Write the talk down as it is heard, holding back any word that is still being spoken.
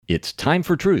It's Time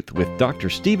for Truth with Dr.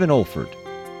 Stephen Olford.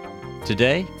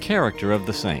 Today, character of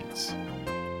the saints.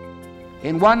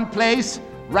 In one place,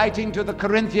 writing to the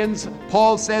Corinthians,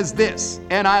 Paul says this,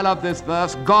 and I love this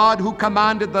verse: God, who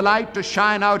commanded the light to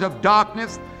shine out of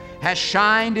darkness, has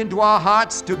shined into our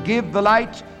hearts to give the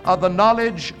light of the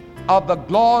knowledge of the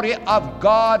glory of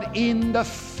God in the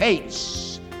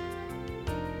face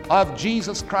of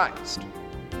Jesus Christ.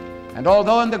 And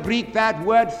although in the Greek that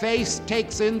word face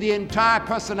takes in the entire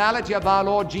personality of our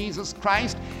Lord Jesus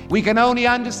Christ, we can only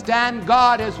understand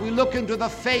God as we look into the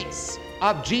face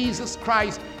of Jesus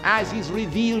Christ as he's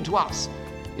revealed to us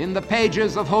in the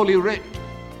pages of Holy Writ.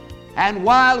 And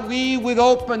while we with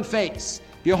open face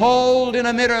behold in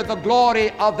a mirror the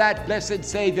glory of that blessed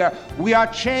Savior, we are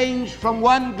changed from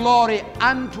one glory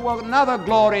unto another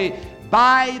glory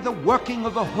by the working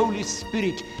of the Holy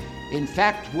Spirit. In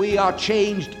fact, we are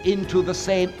changed into the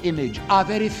same image. Our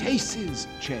very faces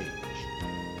change.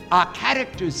 Our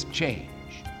characters change.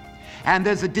 And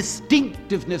there's a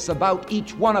distinctiveness about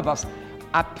each one of us,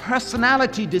 a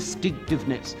personality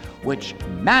distinctiveness, which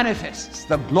manifests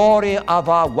the glory of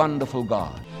our wonderful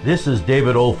God. This is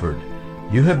David Olford.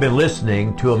 You have been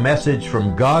listening to a message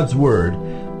from God's Word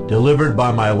delivered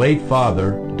by my late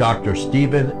father, Dr.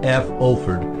 Stephen F.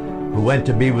 Olford, who went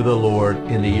to be with the Lord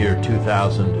in the year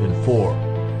 2004.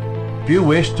 If you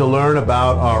wish to learn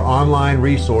about our online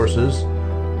resources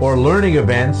or learning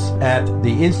events at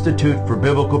the Institute for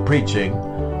Biblical Preaching,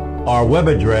 our web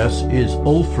address is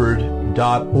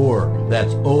olford.org.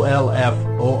 That's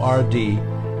olford.org.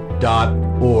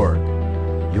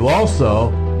 You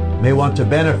also may want to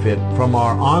benefit from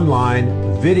our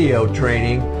online video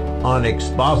training on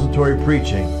expository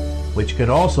preaching, which can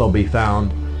also be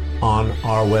found on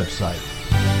our website.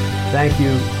 Thank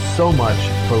you so much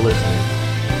for listening.